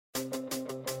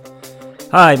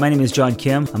Hi, my name is John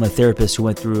Kim. I'm a therapist who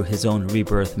went through his own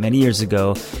rebirth many years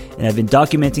ago, and I've been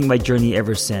documenting my journey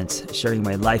ever since, sharing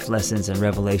my life lessons and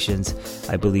revelations.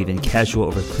 I believe in casual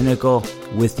over clinical,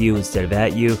 with you instead of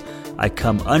at you. I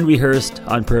come unrehearsed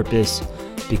on purpose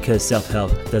because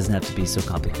self-help doesn't have to be so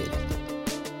complicated.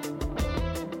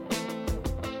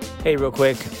 Hey, real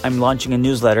quick, I'm launching a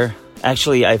newsletter.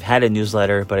 Actually, I've had a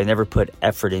newsletter, but I never put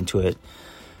effort into it.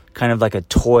 Kind of like a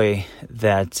toy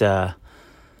that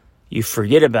you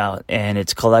forget about, and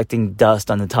it's collecting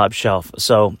dust on the top shelf.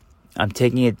 So I'm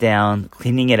taking it down,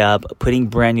 cleaning it up, putting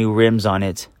brand new rims on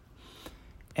it,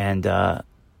 and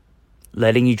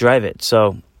letting you drive it.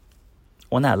 So,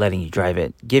 well, not letting you drive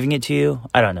it, giving it to you.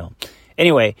 I don't know.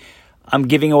 Anyway, I'm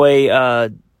giving away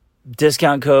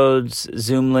discount codes,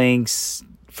 Zoom links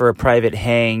for private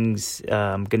hangs.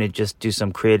 I'm going to just do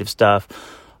some creative stuff.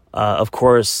 Of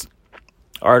course,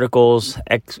 articles,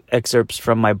 excerpts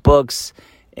from my books,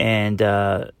 and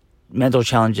mental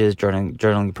challenges,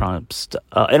 journaling prompts,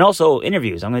 and also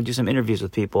interviews. I'm going to do some interviews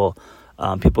with people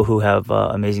who have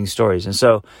amazing stories. And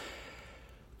so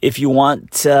if you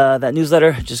want that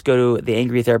newsletter, just go to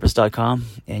theangrytherapist.com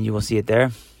and you will see it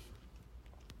there.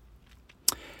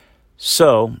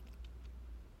 So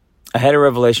I had a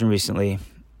revelation recently,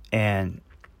 and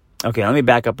okay, let me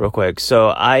back up real quick. So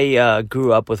I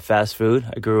grew up with fast food.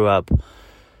 I grew up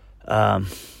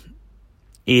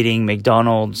eating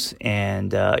McDonald's,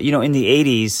 and in the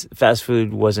 80s, fast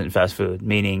food wasn't fast food,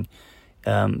 meaning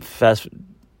we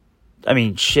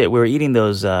were eating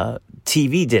those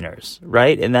TV dinners,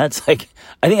 right? And that's like,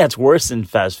 I think that's worse than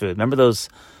fast food. Remember those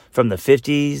from the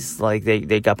 50s? Like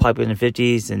they got popular in the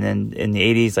 50s, and then in the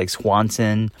 80s, like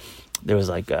Swanson, there was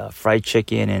like fried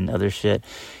chicken and other shit.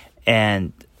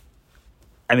 And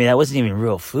I mean, that wasn't even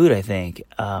real food, I think.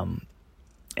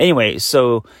 Anyway,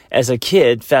 so as a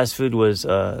kid, fast food was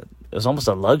almost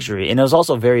a luxury, and it was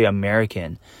also very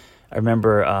American. I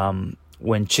remember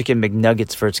when Chicken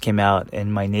McNuggets first came out,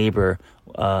 and my neighbor,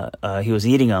 he was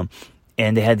eating them,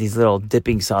 and they had these little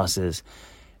dipping sauces,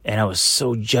 and I was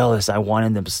so jealous. I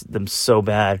wanted them so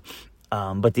bad,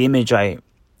 but the image I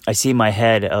see in my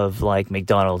head of like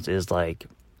McDonald's is like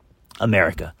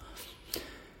America.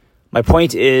 My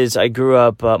point is, I grew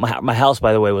up. My house,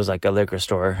 by the way, was like a liquor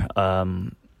store.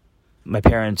 My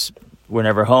parents were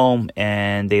never home,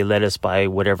 and they let us buy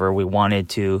whatever we wanted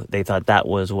to. They thought that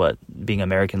was what being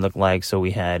American looked like. So we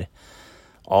had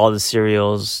all the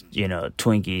cereals,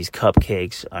 Twinkies,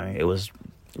 cupcakes. I mean, it was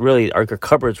really, our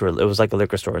cupboards it was like a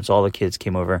liquor store. And so all the kids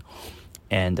came over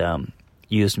and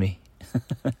used me.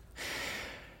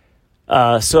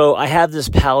 So I have this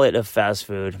palette of fast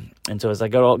food. And so as I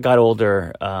got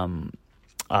older,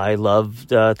 I loved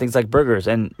things like burgers.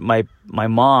 And my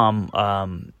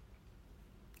mom,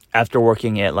 after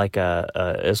working at like it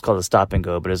was called a Stop and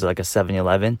Go, but it was like a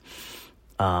 7-Eleven,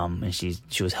 and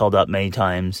she was held up many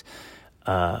times.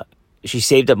 She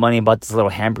saved up money and bought this little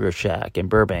hamburger shack in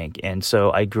Burbank, and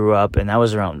so I grew up, and I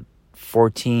was around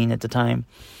 14 at the time.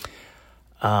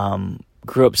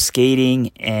 Grew up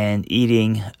skating and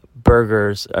eating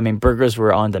burgers. I mean, burgers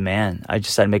were on demand. I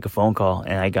just had to make a phone call,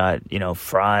 and I got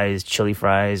fries, chili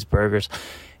fries, burgers,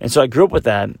 and so I grew up with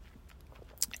that.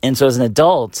 And so as an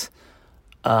adult,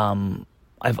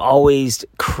 I've always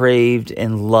craved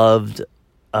and loved,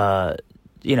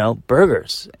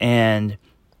 burgers. And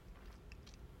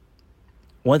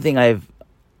one thing I've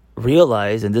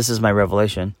realized, and this is my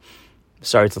revelation,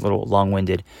 sorry, it's a little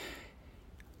long-winded.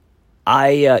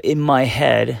 I, in my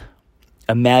head,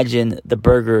 imagine the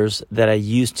burgers that I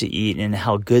used to eat and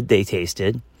how good they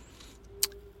tasted.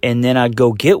 And then I'd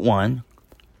go get one.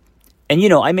 And,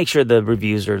 I make sure the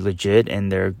reviews are legit and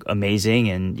they're amazing.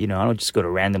 And, I don't just go to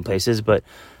random places, but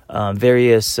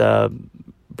various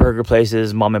burger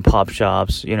places, mom and pop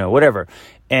shops, whatever.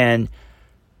 And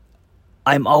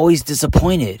I'm always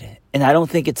disappointed. And I don't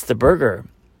think it's the burger.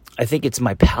 I think it's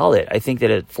my palate. I think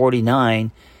that at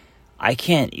 49, I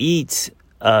can't eat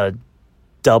a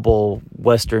double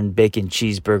Western bacon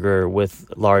cheeseburger with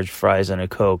large fries and a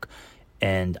Coke.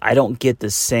 And I don't get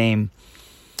the same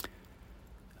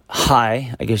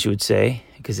high, I guess you would say,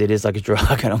 because it is like a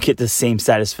drug. I don't get the same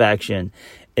satisfaction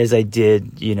as I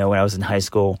did, when I was in high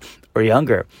school or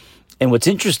younger. And what's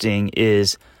interesting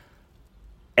is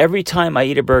every time I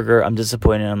eat a burger, I'm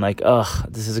disappointed. I'm like,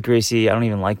 ugh, this is greasy. I don't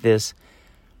even like this.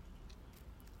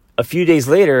 A few days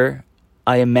later,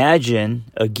 I imagine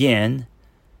again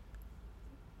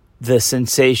the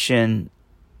sensation,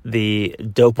 the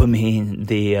dopamine,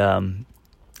 the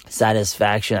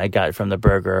satisfaction I got from the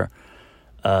burger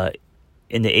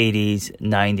in the 80s,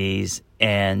 90s,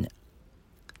 and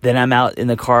then I'm out in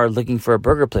the car looking for a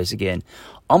burger place again.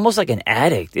 almost like an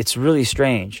addict. It's really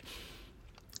strange.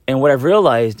 And what I've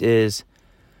realized is,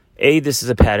 this is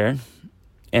a pattern.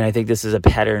 And I think this is a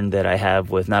pattern that I have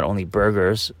with not only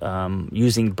burgers,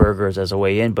 using burgers as a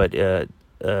way in, but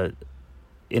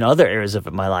in other areas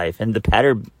of my life. And the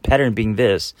pattern being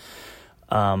this,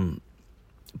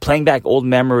 playing back old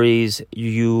memories,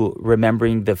 you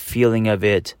remembering the feeling of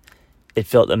it, it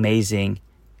felt amazing.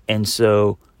 And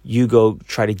so you go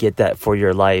try to get that for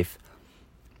your life,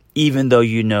 even though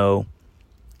you know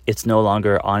it's no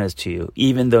longer honest to you,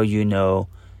 even though you know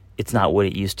it's not what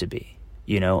it used to be.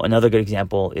 Another good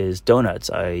example is donuts.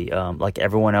 I, like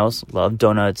everyone else, love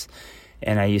donuts.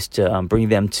 And I used to bring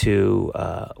them to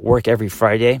work every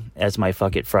Friday as my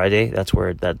Fuck It Friday. That's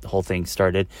where that whole thing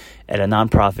started, at a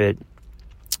nonprofit.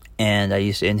 And I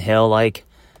used to inhale like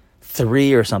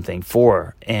 3 or something,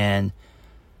 4. And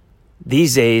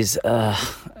these days,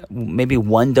 maybe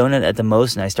 1 donut at the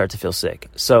most, and I start to feel sick.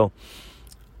 So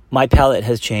my palate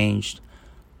has changed.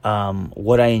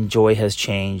 What I enjoy has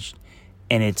changed.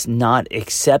 And it's not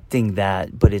accepting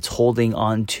that, but it's holding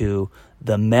on to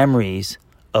the memories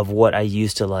of what I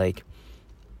used to like.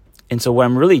 And so what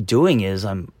I'm really doing is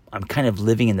I'm kind of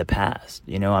living in the past.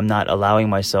 I'm not allowing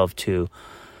myself to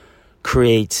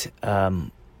create the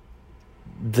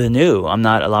new. I'm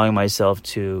not allowing myself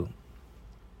to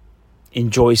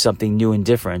enjoy something new and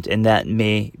different. And that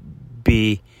may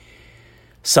be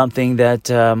something that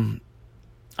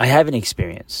I haven't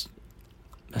experienced.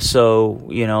 So,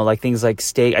 like things like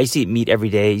steak. I used to eat meat every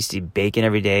day. I used to eat bacon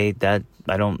every day. That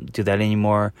I don't do that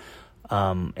anymore.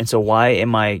 And so why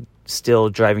am I still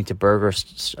driving to burger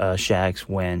shacks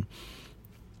when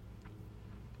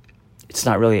it's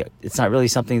not really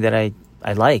something that I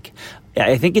like?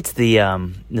 I think it's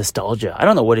the nostalgia. I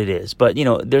don't know what it is, but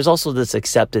there's also this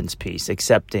acceptance piece,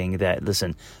 accepting that,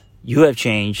 listen, you have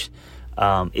changed.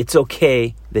 It's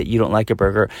okay that you don't like a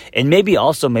burger. And maybe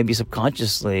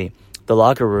subconsciously, the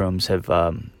locker rooms have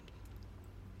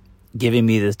given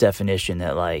me this definition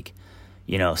that, like,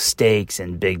 steaks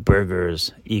and big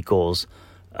burgers equals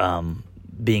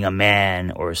being a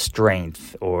man or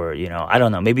strength, or, I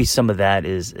don't know. Maybe some of that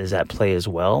is at play as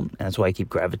well. And that's why I keep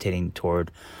gravitating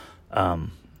toward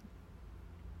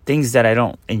things that I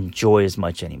don't enjoy as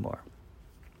much anymore.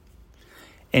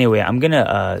 Anyway, I'm going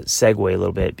to segue a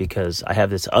little bit because I have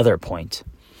this other point.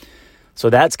 So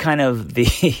that's kind of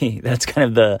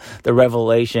the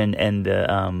revelation and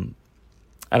the,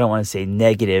 I don't want to say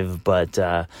negative, but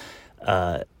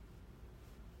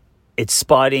it's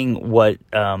spotting what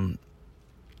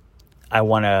I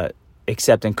want to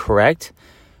accept and correct.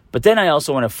 But then I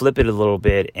also want to flip it a little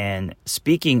bit. And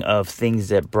speaking of things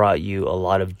that brought you a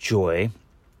lot of joy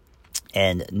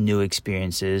and new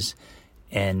experiences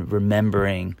and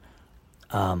remembering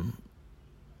how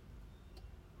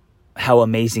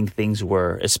amazing things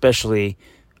were, especially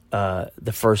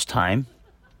the first time.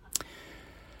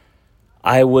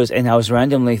 I was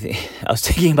randomly I was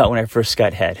thinking about when I first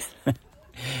got head.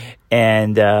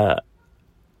 And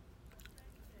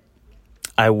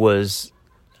I wasn't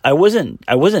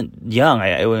young.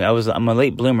 I'm a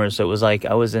late bloomer, so it was like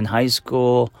I was in high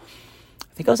school.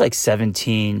 I think I was like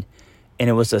 17, and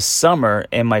it was a summer,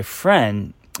 and my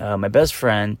friend, my best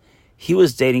friend, he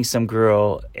was dating some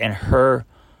girl, and her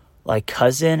like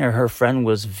cousin or her friend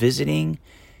was visiting,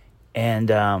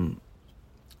 and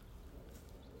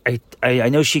I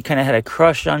know she kind of had a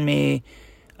crush on me.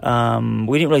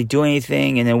 We didn't really do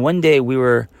anything, and then one day we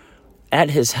were at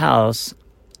his house,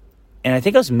 and I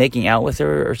think I was making out with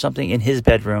her or something in his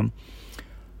bedroom.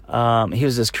 He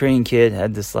was this Korean kid,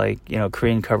 had this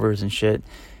Korean covers and shit.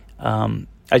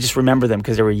 I just remember them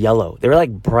because they were yellow. They were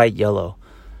like bright yellow.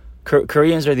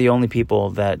 Koreans are the only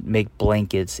people that make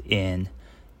blankets in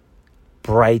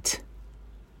bright,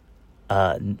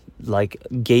 like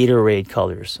Gatorade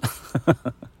colors.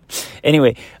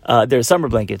 Anyway, they're summer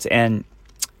blankets, and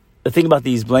the thing about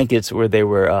these blankets were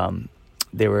they're almost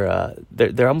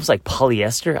like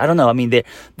polyester. I don't know. I mean,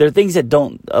 they're things that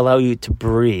don't allow you to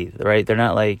breathe, right? They're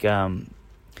not like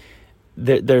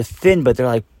they're thin, but they're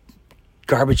like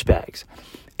garbage bags.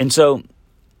 And so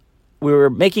we were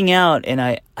making out, and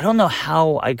I don't know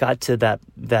how I got to that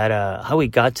how we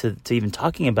got to even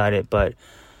talking about it, but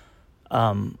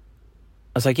I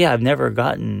was like, yeah, I've never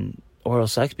gotten oral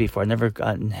sex before. I've never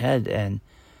gotten head, and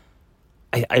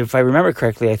I if I remember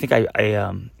correctly, I think I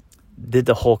did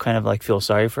the whole kind of like feel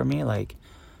sorry for me, like,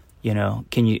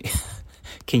 can you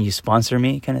sponsor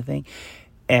me kind of thing.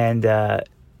 And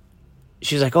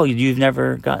she's like, oh, you've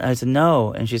never gotten. I said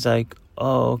no, and she's like,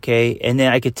 oh, okay. And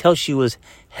then I could tell she was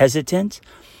hesitant,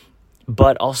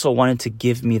 but also wanted to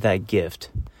give me that gift.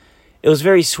 it was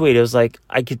very sweet. It was like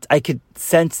I could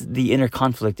sense the inner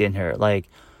conflict in her. Like,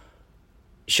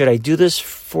 should I do this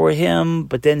for him?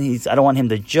 But then I don't want him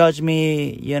to judge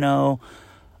me,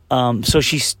 So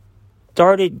she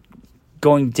started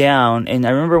going down, and I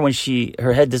remember when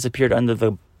her head disappeared under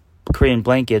the Korean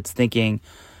blankets, thinking,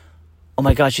 oh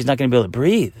my God, she's not going to be able to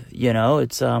breathe.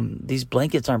 It's these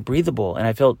blankets aren't breathable, and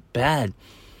I felt bad.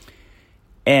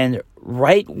 And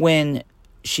right when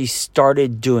she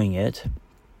started doing it,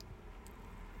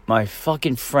 my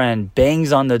fucking friend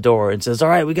bangs on the door and says, all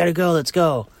right, we got to go. Let's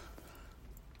go.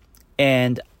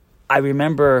 And I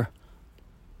remember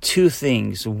two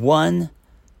things. One,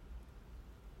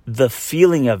 the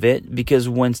feeling of it, because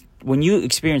when you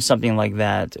experience something like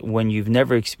that, when you've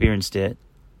never experienced it,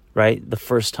 right, the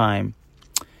first time,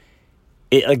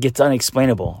 it gets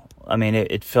unexplainable. I mean,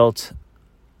 it felt,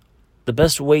 the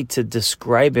best way to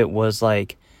describe it was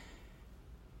like,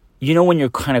 when you're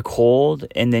kind of cold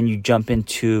and then you jump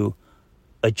into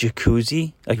a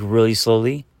jacuzzi, like really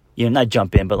slowly, not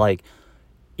jump in, but like,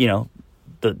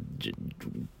 the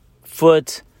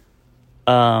foot,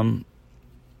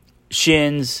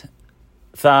 shins,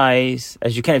 thighs,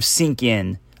 as you kind of sink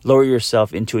in, lower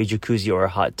yourself into a jacuzzi or a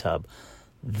hot tub.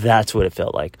 That's what it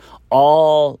felt like.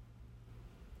 All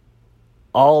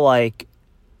like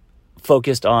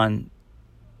focused on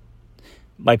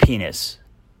my penis.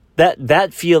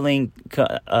 That feeling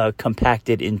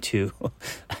compacted into,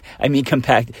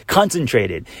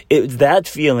 concentrated. It's that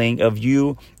feeling of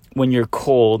you when you're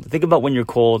cold. Think about when you're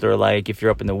cold, or like if you're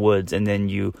up in the woods and then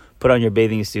you put on your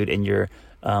bathing suit and you're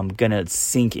gonna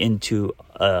sink into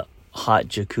a hot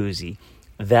jacuzzi.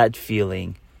 That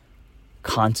feeling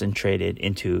concentrated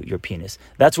into your penis.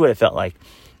 That's what it felt like.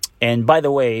 And by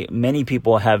the way, many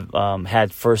people have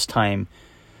had first-time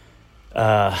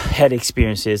head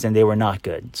experiences, and they were not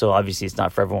good. So obviously it's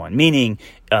not for everyone. Meaning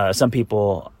some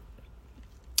people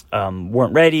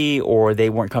weren't ready, or they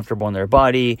weren't comfortable in their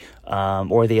body,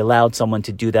 or they allowed someone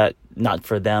to do that, not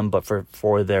for them, but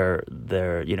for their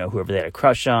whoever they had a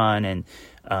crush on, and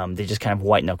they just kind of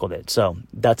white-knuckled it. So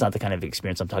that's not the kind of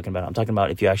experience I'm talking about. I'm talking about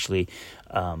if you actually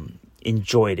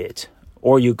enjoyed it,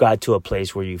 or you got to a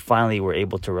place where you finally were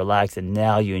able to relax and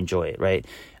now you enjoy it, right?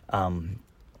 I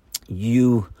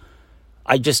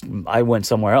went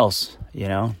somewhere else,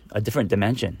 a different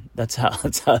dimension. That's how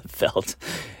it felt.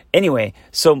 Anyway,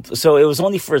 so it was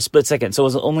only for a split second. So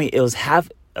it was half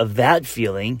of that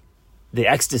feeling, the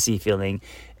ecstasy feeling.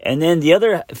 And then the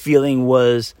other feeling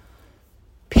was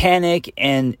panic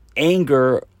and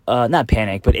anger, not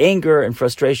panic, but anger and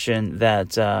frustration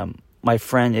that my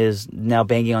friend is now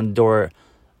banging on the door,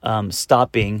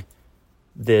 stopping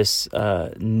this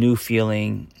new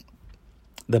feeling,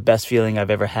 the best feeling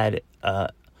I've ever had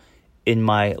in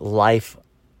my life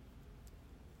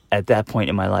at that point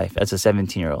in my life as a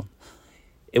 17-year-old.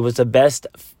 It was the best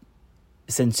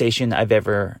sensation I've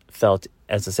ever felt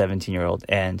as a 17-year-old.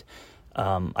 And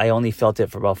I only felt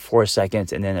it for about 4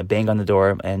 seconds, and then a bang on the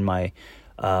door, and my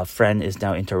friend is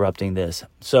now interrupting this.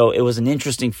 So it was an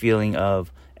interesting feeling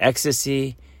of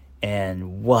ecstasy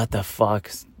and what the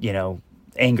fuck,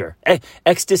 anger.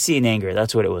 Ecstasy and anger,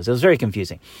 that's what it was. It was very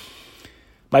confusing.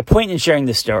 My point in sharing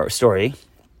this story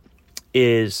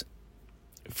is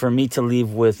for me to leave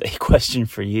with a question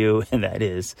for you, and that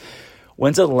is,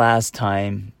 when's the last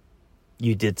time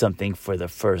you did something for the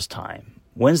first time?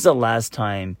 When's the last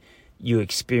time you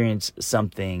experienced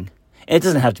something, and it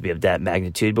doesn't have to be of that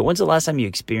magnitude, but when's the last time you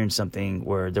experienced something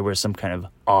where there was some kind of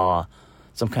awe,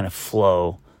 some kind of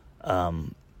flow,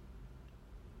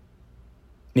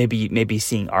 maybe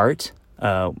seeing art?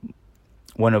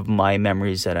 One of my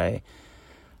memories that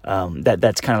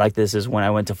that's kind of like this is when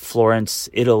I went to Florence,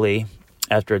 Italy,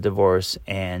 after a divorce,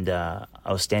 and I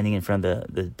was standing in front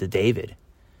of the David,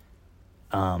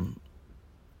 and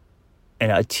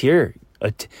a tear.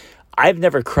 I've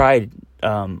never cried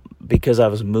because I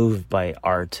was moved by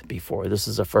art before. This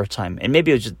is the first time, and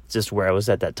maybe it was just where I was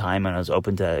at that time, and I was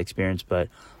open to that experience. But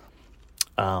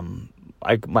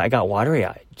I got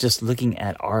watery-eyed just looking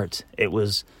at art. It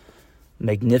was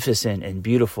magnificent and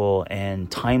beautiful and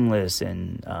timeless,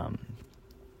 and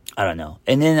I don't know.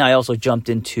 And then I also jumped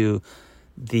into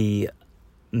the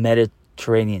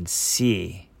Mediterranean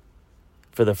Sea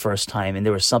for the first time, and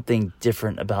there was something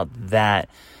different about that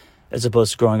as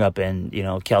opposed to growing up in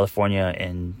California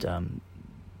and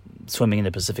swimming in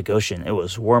the Pacific Ocean. It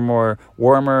was warmer.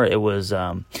 It was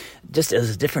it was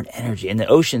a different energy. And the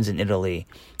oceans in Italy,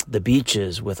 the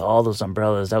beaches with all those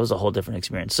umbrellas, that was a whole different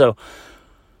experience. So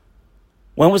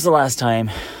when was the last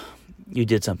time you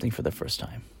did something for the first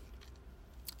time?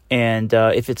 And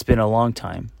if it's been a long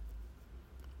time,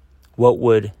 what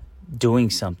would doing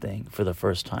something for the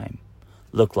first time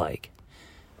look like?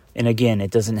 And again,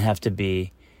 it doesn't have to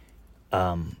be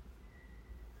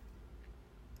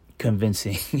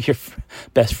convincing your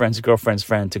best friend's girlfriend's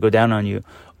friend to go down on you,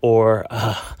 or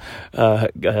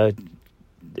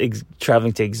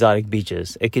traveling to exotic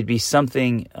beaches. It could be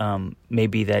something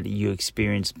maybe that you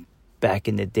experienced back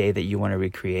in the day that you want to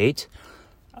recreate.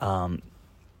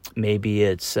 Maybe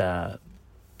it's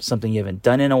something you haven't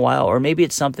done in a while, or maybe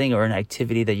it's something or an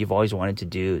activity that you've always wanted to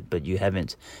do, but you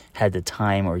haven't had the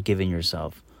time or given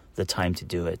yourself the time to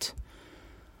do it.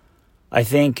 I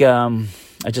think I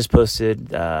just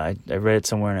posted, I read it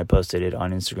somewhere and I posted it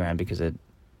on Instagram because it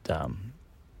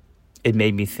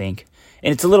made me think.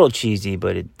 And it's a little cheesy,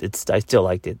 but I still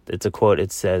liked it. It's a quote.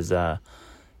 It says,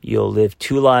 you'll live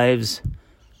 2 lives,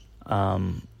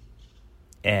 and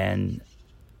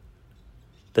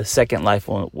the second life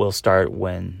will start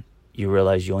when you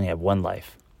realize you only have 1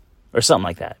 life, or something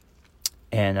like that.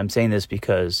 And I'm saying this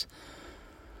because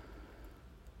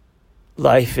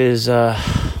life is,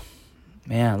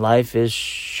 life is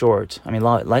short. I mean,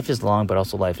 life is long, but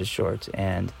also life is short.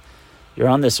 And you're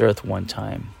on this earth one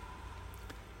time.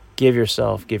 Give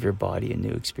your body a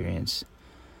new experience.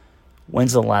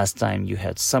 When's the last time you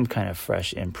had some kind of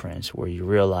fresh imprint where you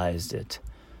realized that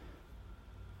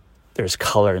there's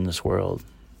color in this world?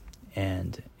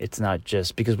 And it's not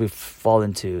just because we fall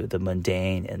into the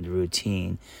mundane and the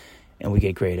routine and we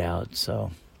get grayed out.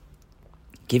 So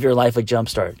give your life a jump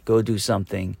start. Go do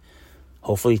something,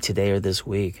 hopefully today or this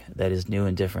week, that is new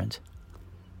and different.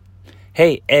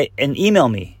 Hey, and email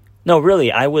me. No,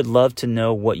 really, I would love to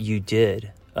know what you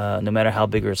did, no matter how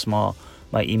big or small.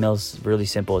 My email's really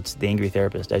simple. It's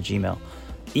theangrytherapist@gmail.com.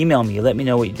 Email me. Let me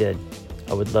know what you did.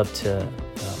 I would love to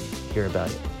hear about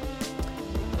it.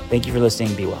 Thank you for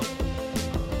listening. Be well.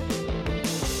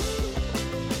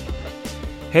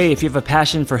 Hey, if you have a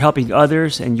passion for helping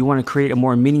others and you want to create a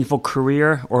more meaningful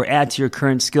career or add to your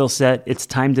current skill set, it's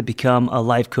time to become a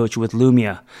life coach with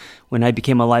Lumia. When I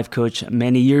became a life coach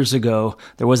many years ago,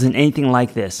 there wasn't anything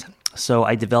like this. So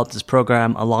I developed this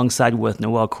program alongside with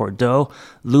Noel Cordeau,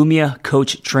 Lumia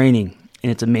Coach Training. And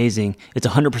it's amazing. It's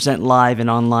 100% live and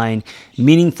online,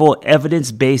 meaningful,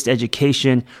 evidence-based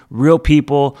education, real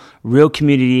people, real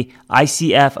community,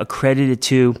 ICF accredited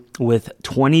too, with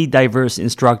 20 diverse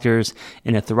instructors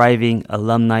and a thriving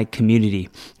alumni community.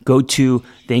 Go to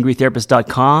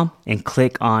theangrytherapist.com and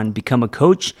click on Become a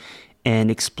Coach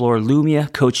and explore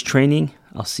Lumia Coach Training.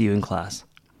 I'll see you in class.